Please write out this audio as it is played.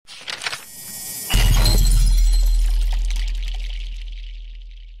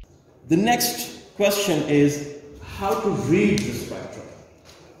The next question is how to read the spectrum.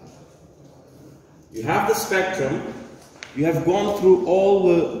 You have the spectrum, you have gone through all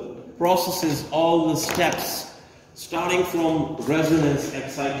the processes, all the steps, starting from resonance,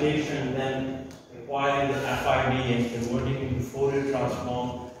 excitation, then acquiring the FID and converting it into Fourier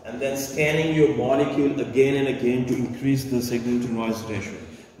transform, and then scanning your molecule again and again to increase the signal to noise ratio.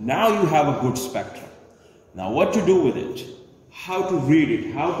 Now you have a good spectrum. Now what to do with it? How to read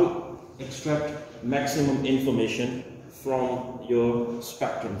it? How to extract maximum information from your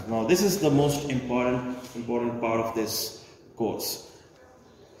spectrum? Now this is the most important part of this course.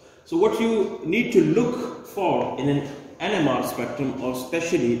 So what you need to look for in an NMR spectrum, or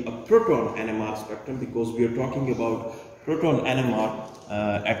especially a proton NMR spectrum, because we are talking about proton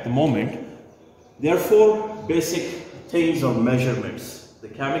NMR at the moment, there are four basic things or measurements: the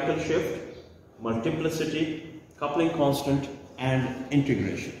chemical shift, multiplicity, coupling constant, and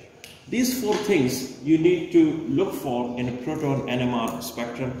integration. These four things you need to look for in a proton NMR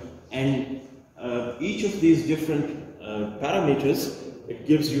spectrum, and each of these different parameters, it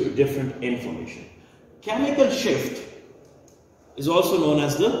gives you a different information. Chemical shift is also known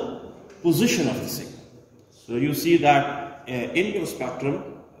as the position of the signal. So you see that in your spectrum,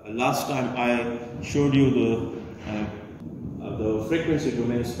 last time I showed you the frequency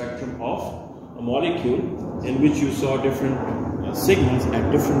domain spectrum of a molecule, in which you saw different signals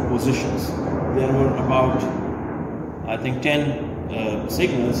at different positions. There were about, I think, 10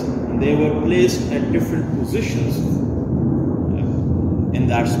 signals, and they were placed at different positions in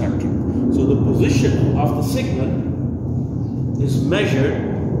that spectrum. So the position of the signal is measured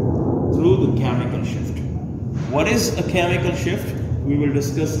through the chemical shift. What is a chemical shift? We will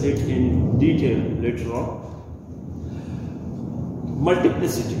discuss it in detail later on.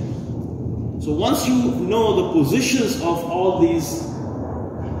 Multiplicity. So once you know the positions of all these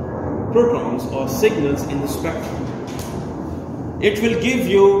protons or signals in the spectrum, it will give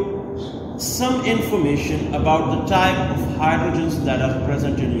you some information about the type of hydrogens that are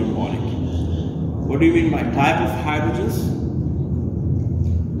present in your molecule. What do you mean by type of hydrogens?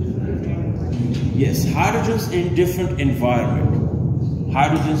 Yes, hydrogens in different environment.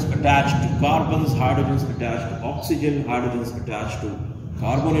 Hydrogens attached to carbons, hydrogens attached to oxygen, hydrogens attached to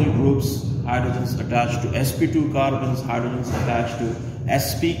carbonyl groups, hydrogens attached to sp2 carbons, hydrogens attached to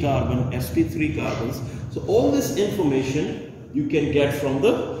sp carbon, sp3 carbons. So all this information you can get from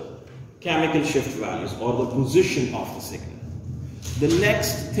the chemical shift values or the position of the signal. The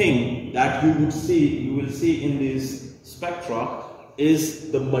next thing that you will see in these spectra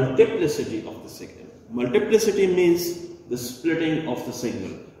is the multiplicity of the signal. Multiplicity means the splitting of the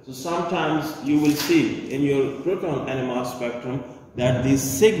signal. So sometimes you will see in your proton NMR spectrum that these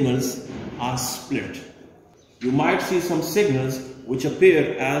signals are split. You might see some signals which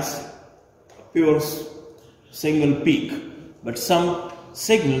appear as a pure single peak, but some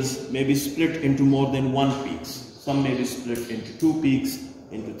signals may be split into more than one peaks. Some may be split into 2 peaks,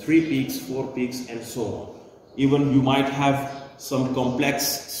 into 3 peaks, 4 peaks, and so on. Even you might have some complex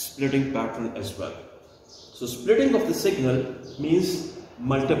splitting pattern as well. So splitting of the signal means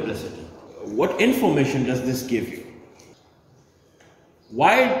multiplicity. What information does this give you?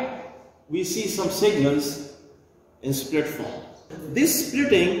 Why we see some signals in split form? This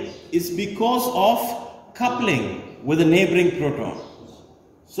splitting is because of coupling with a neighboring proton.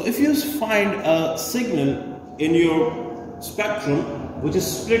 So if you find a signal in your spectrum which is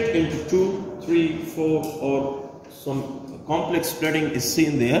split into 2, 3, 4, or some complex splitting is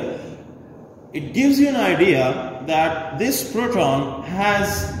seen there, it gives you an idea that this proton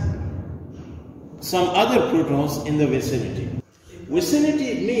has some other protons in the vicinity.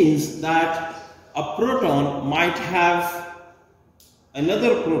 Vicinity means that a proton might have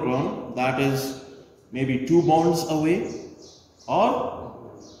another proton that is maybe 2 bonds away, or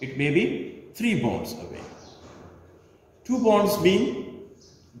it may be 3 bonds away. 2 bonds mean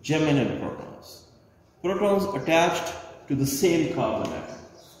geminal protons. Protons attached to the same carbon atom.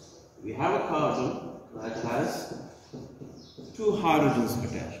 We have a carbon that has 2 hydrogens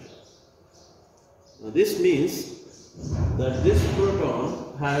attached. Now this means that this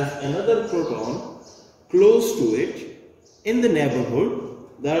proton has another proton close to it in the neighborhood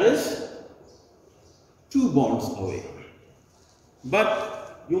that is 2 bonds away.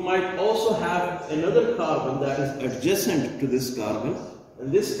 But you might also have another carbon that is adjacent to this carbon,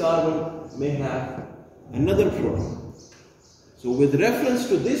 and this carbon may have another proton. So with reference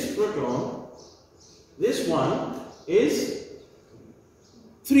to this proton, this one is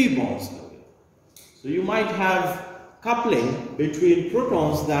 3 bonds away. So you might have coupling between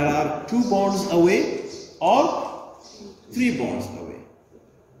protons that are 2 bonds away or 3 bonds away.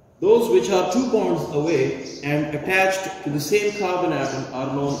 those which are 2 bonds away and attached to the same carbon atom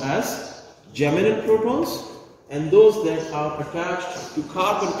are known as geminal protons, and those that are attached to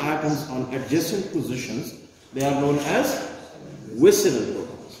carbon atoms on adjacent positions, they are known as vicinal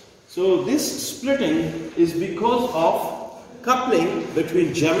protons. So this splitting is because of coupling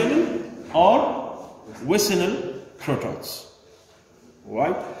between geminal or vicinal protons.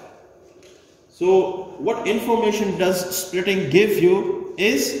 Right? So what information does splitting give you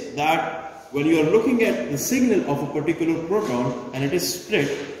is that when you are looking at the signal of a particular proton and it is split,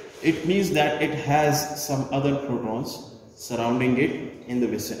 it means that it has some other protons surrounding it in the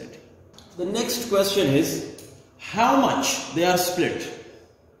vicinity. The next question is how much they are split,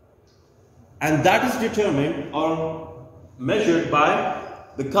 and that is determined or measured by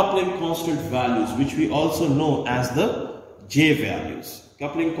the coupling constant values, which we also know as the J values.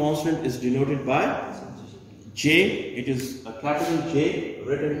 Coupling constant is denoted by J. It is a capital J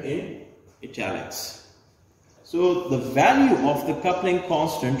written in italics. So the value of the coupling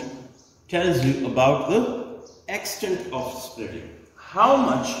constant tells you about the extent of splitting. How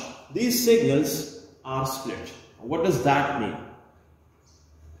much these signals are split. What does that mean?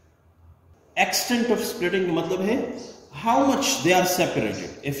 Extent of splitting matlab hai how much they are separated.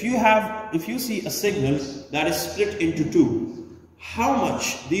 If you see a signal that is split into two, how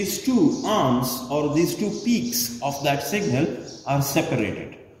much these two arms or these two peaks of that signal are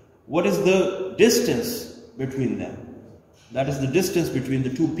separated. What is the distance between them? That is the distance between the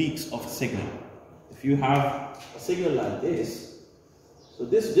two peaks of a signal. If you have a signal like this, so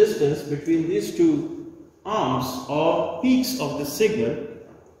this distance between these two arms or peaks of the signal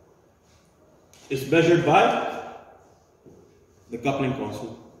is measured by the coupling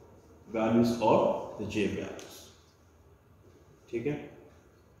constant values or the J values. Okay?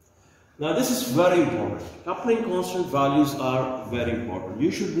 Now this is very important. Coupling constant values are very important.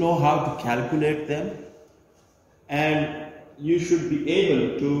 You should know how to calculate them, and you should be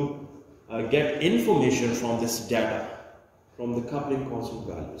able to get information from this data, from the coupling constant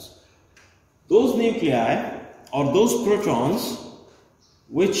values. Those nuclei or those protons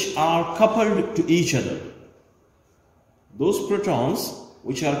which are coupled to each other, those protons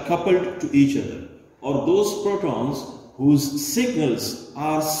which are coupled to each other, or those protons whose signals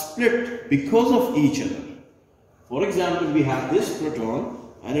are split because of each other. For example, we have this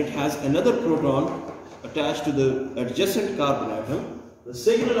proton and it has another proton attached to the adjacent carbon atom. The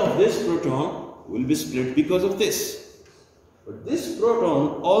signal of this proton will be split because of this. But this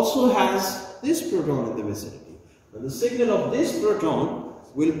proton also has this proton in the vicinity. And the signal of this proton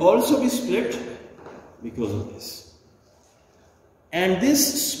will also be split because of this. And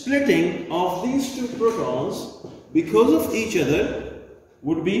this splitting of these two protons because of each other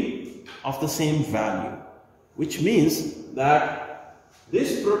would be of the same value, which means that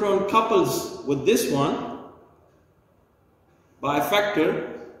this proton couples with this one by a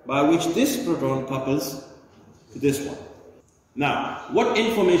factor by which this proton couples to this one. Now, what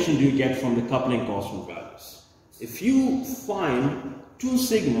information do you get from the coupling constant values? If you find two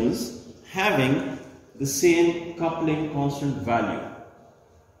signals having the same coupling constant value,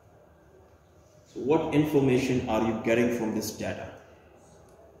 so what information are you getting from this data?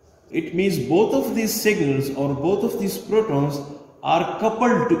 It means both of these signals or both of these protons are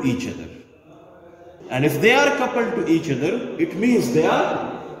coupled to each other. And if they are coupled to each other, it means they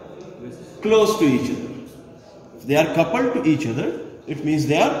are close to each other. If they are coupled to each other, it means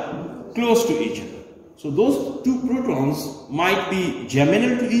they are close to each other. So those two protons might be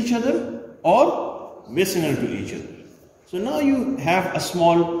geminal to each other or vicinal to each other. So now you have a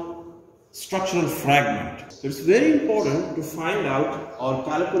small structural fragment. So it's very important to find out or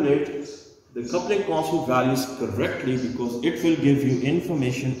calculate the coupling constant values correctly, because it will give you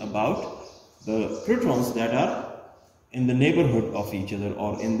information about the protons that are in the neighborhood of each other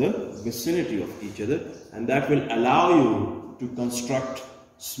or in the vicinity of each other, and that will allow you to construct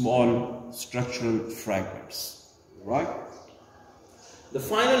small structural fragments. Right? The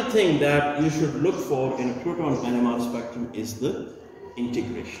final thing that you should look for in a proton NMR spectrum is the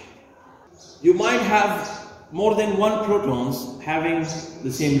integration. You might have more than one protons having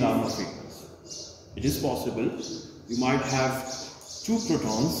the same Larmor frequency. It is possible. You might have two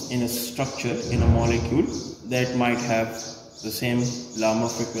protons in a structure, in a molecule, that might have the same Larmor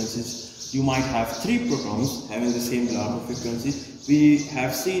frequencies. You might have three protons having the same Larmor frequency. We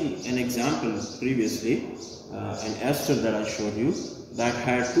have seen an example previously, an ester that I showed you, that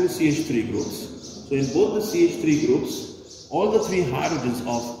had two CH3 groups. So in both the CH3 groups, all the three hydrogens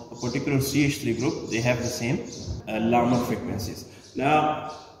of a particular CH3 group, they have the same Larmor frequencies.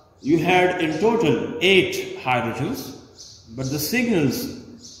 Now, you had in total 8 hydrogens, but the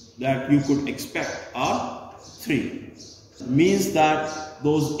signals that you could expect are 3. Means that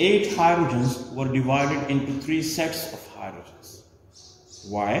those 8 hydrogens were divided into 3 sets of hydrogens.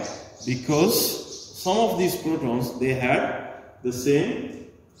 Why? Because some of these protons, they had the same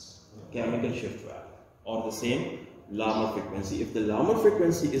chemical shift value or the same Larmor frequency. If the Larmor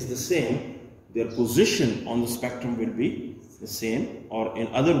frequency is the same, their position on the spectrum will be the same, or in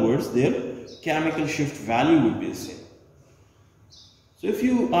other words, their chemical shift value will be the same. So if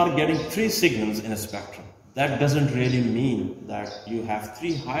you are getting 3 signals in a spectrum, that doesn't really mean that you have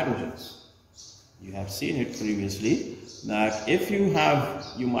 3 hydrogens. You have seen it previously that if you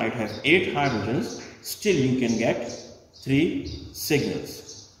might have 8 hydrogens, still you can get 3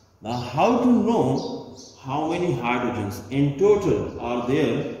 signals. Now, how to know how many hydrogens in total are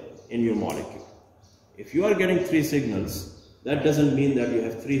there in your molecule? If you are getting 3 signals, that doesn't mean that you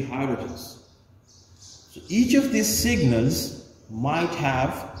have 3 hydrogens. So each of these signals might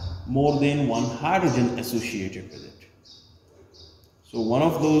have more than 1 hydrogen associated with it. So one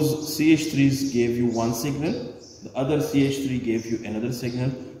of those CH3s gave you 1 signal, the other CH3 gave you another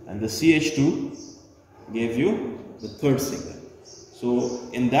signal, and the CH2 gave you the 3rd signal. So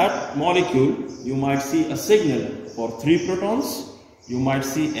in that molecule, you might see a signal for 3 protons, you might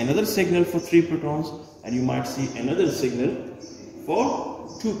see another signal for 3 protons, and you might see another signal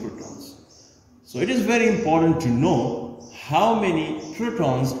for 2 protons. So it is very important to know how many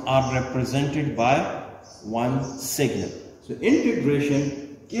protons are represented by 1 signal. So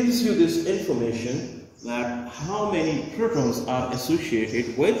integration gives you this information that how many protons are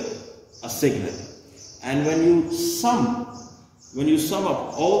associated with a signal. And when you sum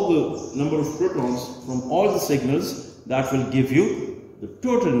up all the number of protons from all the signals, that will give you the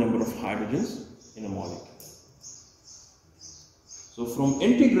total number of hydrogens in a molecule. So from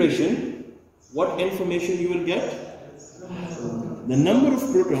integration, what information you will get? The number of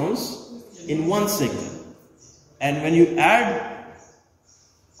protons in 1 signal. And when you add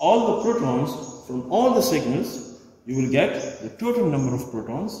all the protons from all the signals, you will get the total number of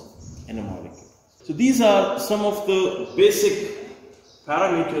protons in a molecule. So these are some of the basic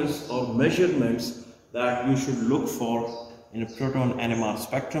parameters or measurements that you should look for in a proton NMR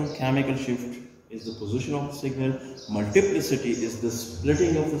spectrum. Chemical shift is the position of the signal, multiplicity is the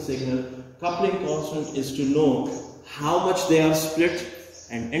splitting of the signal, coupling constant is to know how much they are split,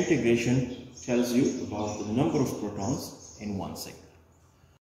 and integration tells you about the number of protons in 1 signal.